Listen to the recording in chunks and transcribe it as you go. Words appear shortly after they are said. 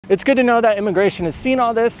it's good to know that immigration has seen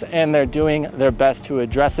all this and they're doing their best to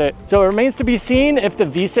address it. So it remains to be seen if the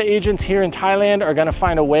visa agents here in Thailand are going to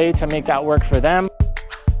find a way to make that work for them.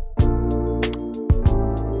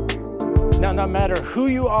 Now, no matter who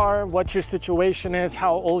you are, what your situation is,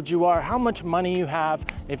 how old you are, how much money you have,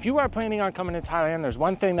 if you are planning on coming to Thailand, there's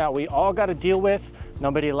one thing that we all got to deal with.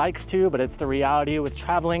 Nobody likes to, but it's the reality with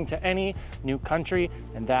traveling to any new country,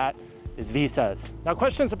 and that is visas. Now,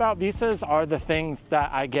 questions about visas are the things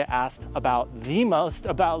that I get asked about the most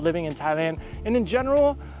about living in Thailand. And in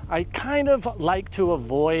general, I kind of like to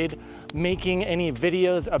avoid making any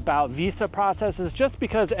videos about visa processes just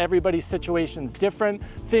because everybody's situation is different.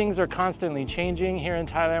 Things are constantly changing here in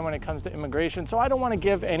Thailand when it comes to immigration, so I don't want to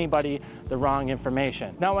give anybody the wrong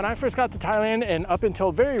information. Now, when I first got to Thailand and up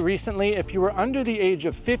until very recently, if you were under the age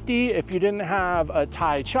of 50, if you didn't have a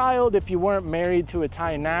Thai child, if you weren't married to a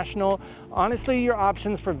Thai national, honestly, your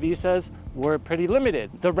options for visas were pretty limited.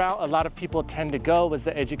 The route a lot of people tend to go was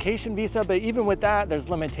the education visa, but even with that, there's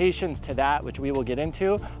limitations to that, which we will get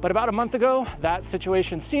into. But about a month ago, that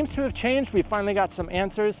situation seems to have changed. We finally got some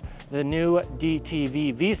answers. The new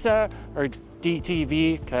DTV visa, or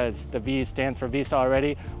DTV, because the V stands for visa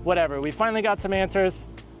already. Whatever, we finally got some answers.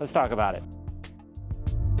 Let's talk about it.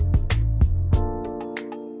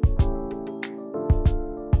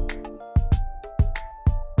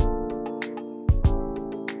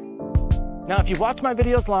 Now, if you've watched my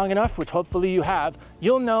videos long enough, which hopefully you have,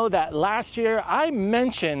 you'll know that last year I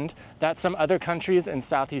mentioned that some other countries in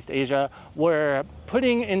Southeast Asia were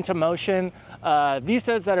putting into motion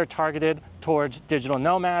visas that are targeted towards digital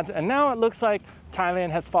nomads. And now it looks like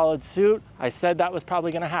Thailand has followed suit. I said that was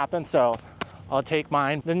probably going to happen, so I'll take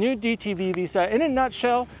mine. The new DTV visa, in a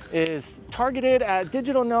nutshell, is targeted at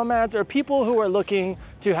digital nomads or people who are looking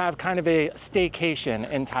to have kind of a staycation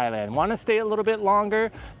in Thailand. Want to stay a little bit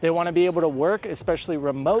longer, they want to be able to work, especially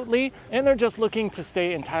remotely, and they're just looking to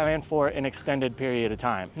stay in Thailand for an extended period of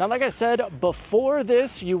time. Now, like I said, before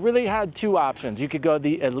this, you really had two options. You could go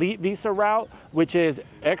the elite visa route, which is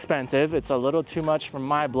expensive. It's a little too much for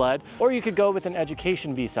my blood. Or you could go with an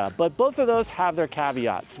education visa. But both of those have their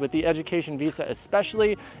caveats. With the education visa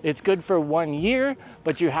especially, it's good for 1 year,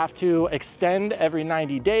 but you have to extend every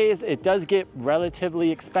 90 days. It does get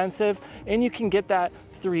relatively expensive, and you can get that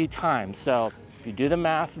 3 times. So if you do the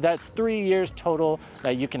math, that's 3 years total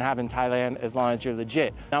that you can have in Thailand as long as you're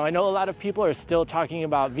legit. Now, I know a lot of people are still talking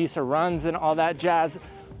about visa runs and all that jazz,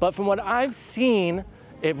 but from what I've seen,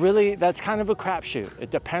 that's kind of a crapshoot.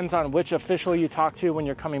 It depends on which official you talk to when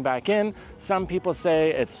you're coming back in. Some people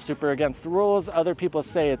say it's super against the rules. Other people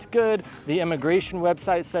say it's good. The immigration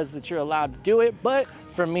website says that you're allowed to do it, but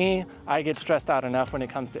for me, I get stressed out enough when it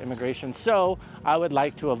comes to immigration, so I would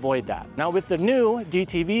like to avoid that. Now, with the new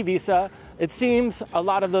DTV visa, it seems a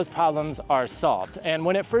lot of those problems are solved. And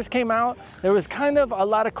when it first came out, there was kind of a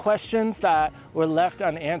lot of questions that were left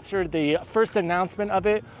unanswered. The first announcement of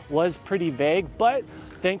it was pretty vague, but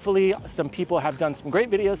thankfully, some people have done some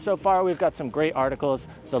great videos so far. We've got some great articles,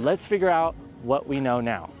 so let's figure out what we know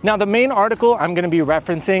now. Now, the main article I'm going to be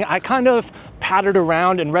referencing, I kind of pattered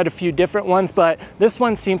around and read a few different ones, but this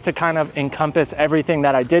one seems to kind of encompass everything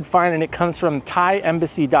that I did find, and it comes from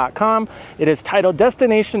thaiembassy.com. It is titled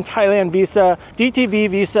Destination Thailand Visa,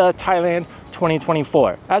 DTV Visa Thailand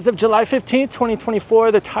 2024. As of July 15,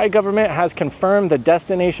 2024, the Thai government has confirmed the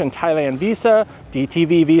Destination Thailand Visa,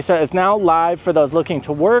 DTV Visa, is now live for those looking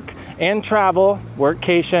to work and travel,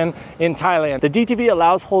 workcation in Thailand. The DTV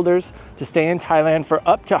allows holders to stay in Thailand for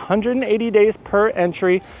up to 180 days per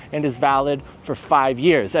entry and is valid for 5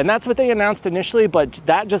 years. And that's what they announced initially, but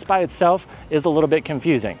that just by itself is a little bit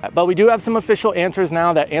confusing. But we do have some official answers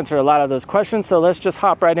now that answer a lot of those questions, so let's just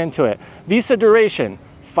hop right into it. Visa duration,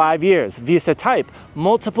 5 years. Visa type,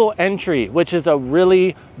 multiple entry, which is a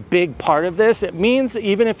really big part of this. It means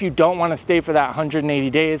even if you don't want to stay for that 180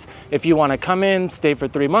 days, if you want to come in, stay for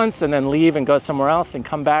 3 months, and then leave and go somewhere else and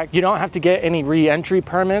come back, you don't have to get any re-entry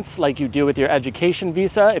permits like you do with your education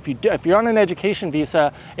visa. If you're on an education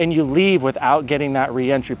visa and you leave without getting that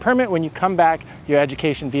re-entry permit, when you come back, your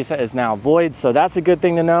education visa is now void. So that's a good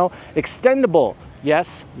thing to know. Extendable.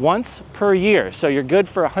 Yes, once per year. So you're good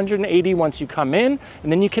for 180 once you come in,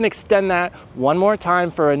 and then you can extend that one more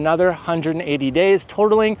time for another 180 days,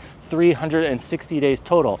 totaling 360 days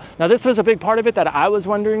total. Now, this was a big part of it that I was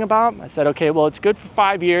wondering about. I said, okay, well, it's good for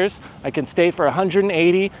 5 years. I can stay for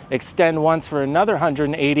 180, extend once for another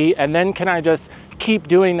 180, and then can I just keep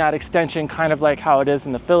doing that extension, kind of like how it is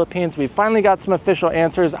in the Philippines. We finally got some official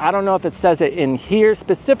answers. I don't know if it says it in here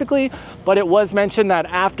specifically, but it was mentioned that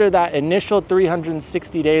after that initial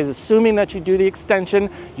 360 days, assuming that you do the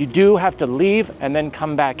extension, you do have to leave and then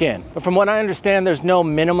come back in. But from what I understand, there's no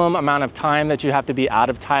minimum amount of time that you have to be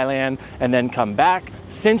out of Thailand and then come back.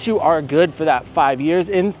 Since you are good for that 5 years,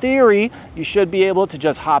 in theory, you should be able to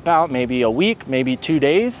just hop out maybe a week, maybe 2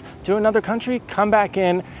 days to another country, come back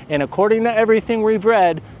in, and according to everything we've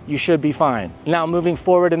read, you should be fine. Now, moving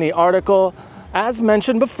forward in the article, as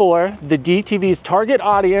mentioned before, the DTV's target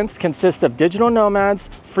audience consists of digital nomads,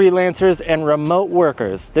 freelancers, and remote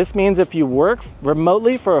workers. This means if you work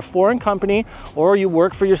remotely for a foreign company or you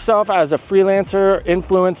work for yourself as a freelancer,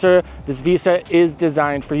 influencer, this visa is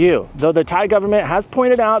designed for you. Though the Thai government has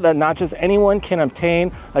pointed out that not just anyone can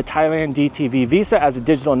obtain a Thailand DTV visa as a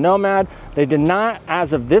digital nomad, they did not,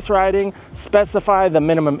 as of this writing, specify the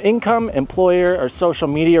minimum income, employer, or social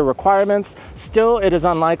media requirements. Still, it is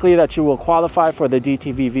unlikely that you will qualify for the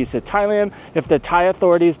DTV visa Thailand if the Thai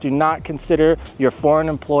authorities do not consider your foreign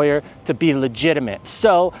employer to be legitimate.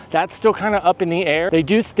 So that's still kind of up in the air. They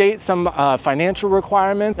do state some financial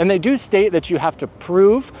requirements, and they do state that you have to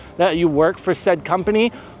prove that you work for said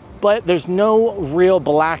company, but there's no real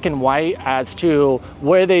black and white as to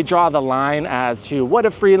where they draw the line as to what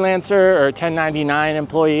a freelancer or 1099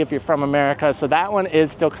 employee if you're from America. So that one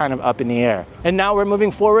is still kind of up in the air. And now we're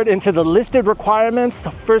moving forward into the listed requirements.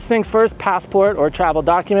 First things first, passport or travel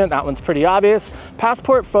document. That one's pretty obvious.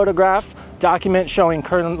 Passport photograph, document showing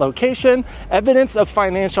current location, evidence of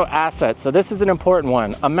financial assets. So this is an important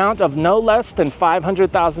one. Amount of no less than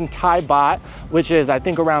 500,000 Thai baht, which is I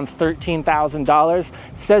think around $13,000.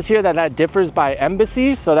 It says here that that differs by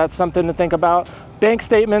embassy, so that's something to think about. Bank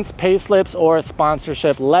statements, pay slips, or a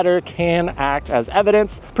sponsorship letter can act as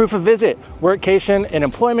evidence. Proof of visit, workcation, an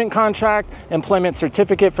employment contract, employment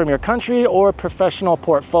certificate from your country, or professional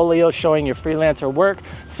portfolio showing your freelancer work.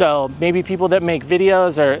 So maybe people that make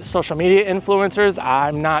videos or social media influencers,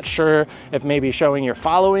 I'm not sure if maybe showing your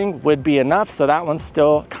following would be enough. So that one's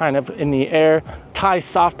still kind of in the air. Thai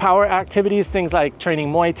soft power activities, things like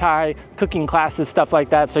training Muay Thai, cooking classes, stuff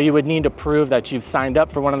like that. So you would need to prove that you've signed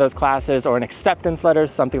up for one of those classes or an acceptance letter,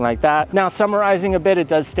 something like that. Now, summarizing a bit, it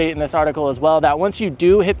does state in this article as well that once you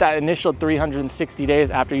do hit that initial 360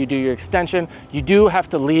 days after you do your extension, you do have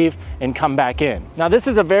to leave and come back in. Now, this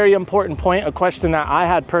is a very important point, a question that I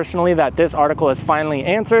had personally that this article has finally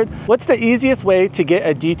answered. What's the easiest way to get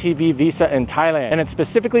a DTV visa in Thailand? And it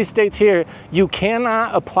specifically states here, you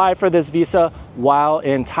cannot apply for this visa while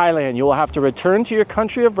in Thailand. You will have to return to your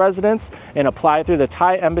country of residence and apply through the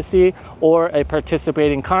Thai embassy or a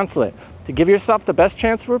participating consulate. To give yourself the best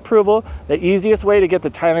chance for approval, the easiest way to get the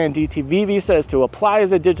Thailand DTV visa is to apply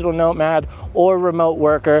as a digital nomad or remote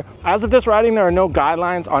worker. As of this writing, there are no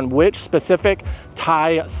guidelines on which specific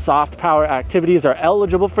Thai soft power activities are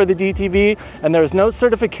eligible for the DTV, and there is no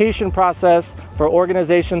certification process for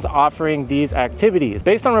organizations offering these activities.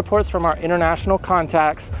 Based on reports from our international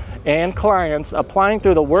contacts and clients, applying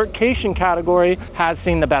through the workcation category has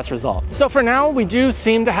seen the best results. So for now, we do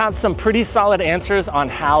seem to have some pretty solid answers on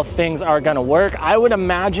how things are gonna work. I would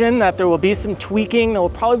imagine that there will be some tweaking. There will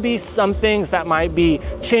probably be some things that might be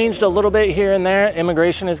changed a little bit here and there.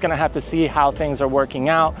 Immigration is gonna have to see how things are working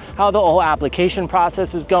out, how the whole application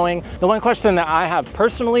process is going. The one question that I have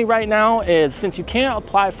personally right now is, since you can't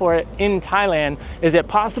apply for it in Thailand, is it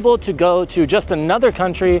possible to go to just another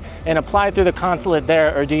country and apply through the consulate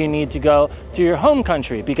there, or do you need to go to your home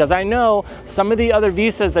country? Because I know some of the other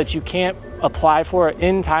visas that you can't apply for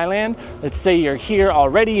in Thailand, let's say you're here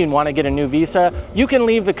already and want to get a new visa, you can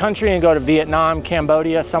leave the country and go to Vietnam,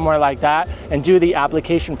 Cambodia, somewhere like that, and do the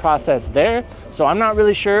application process there. So I'm not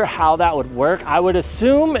really sure how that would work. I would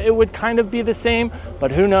assume it would kind of be the same, but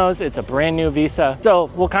who knows? It's a brand new visa. So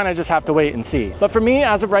we'll kind of just have to wait and see. But for me,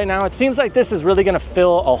 as of right now, it seems like this is really gonna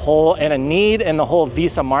fill a hole and a need in the whole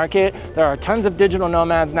visa market. There are tons of digital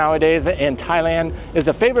nomads nowadays, and Thailand is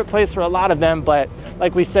a favorite place for a lot of them. But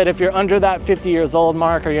like we said, if you're under that 50 years old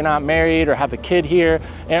mark, or you're not married or have a kid here,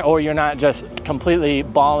 or you're not just completely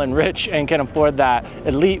ballin' rich and can afford that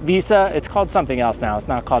elite visa, it's called something else now. It's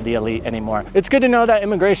not called the elite anymore. It's good to know that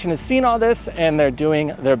immigration has seen all this and they're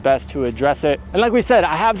doing their best to address it. And like we said,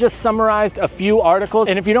 I have just summarized a few articles.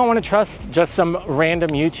 And if you don't want to trust just some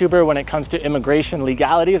random YouTuber when it comes to immigration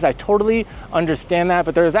legalities, I totally understand that.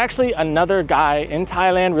 But there's actually another guy in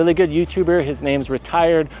Thailand, really good YouTuber. His name's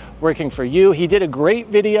Retired working for you. He did a great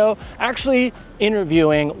video actually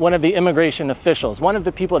interviewing one of the immigration officials, one of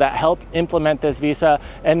the people that helped implement this visa,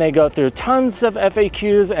 and they go through tons of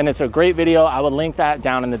FAQs, and it's a great video. I will link that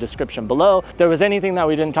down in the description below. If there was anything that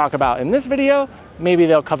we didn't talk about in this video, maybe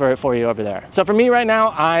they'll cover it for you over there. So for me right now,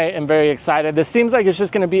 I am very excited. This seems like it's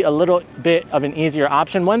just gonna be a little bit of an easier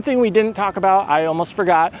option. One thing we didn't talk about, I almost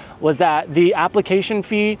forgot, was that the application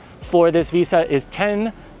fee for this visa is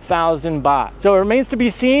 10,000 baht. So it remains to be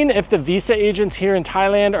seen if the visa agents here in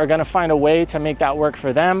Thailand are gonna find a way to make that work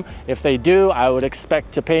for them. If they do, I would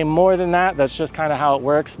expect to pay more than that. That's just kind of how it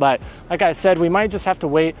works. But like I said, we might just have to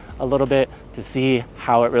wait a little bit to see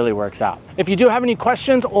how it really works out. If you do have any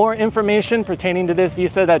questions or information pertaining to this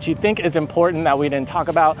visa that you think is important that we didn't talk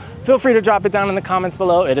about, feel free to drop it down in the comments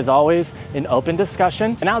below. It is always an open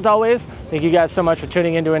discussion. And as always, thank you guys so much for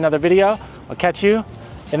tuning into another video. I'll catch you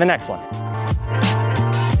in the next one.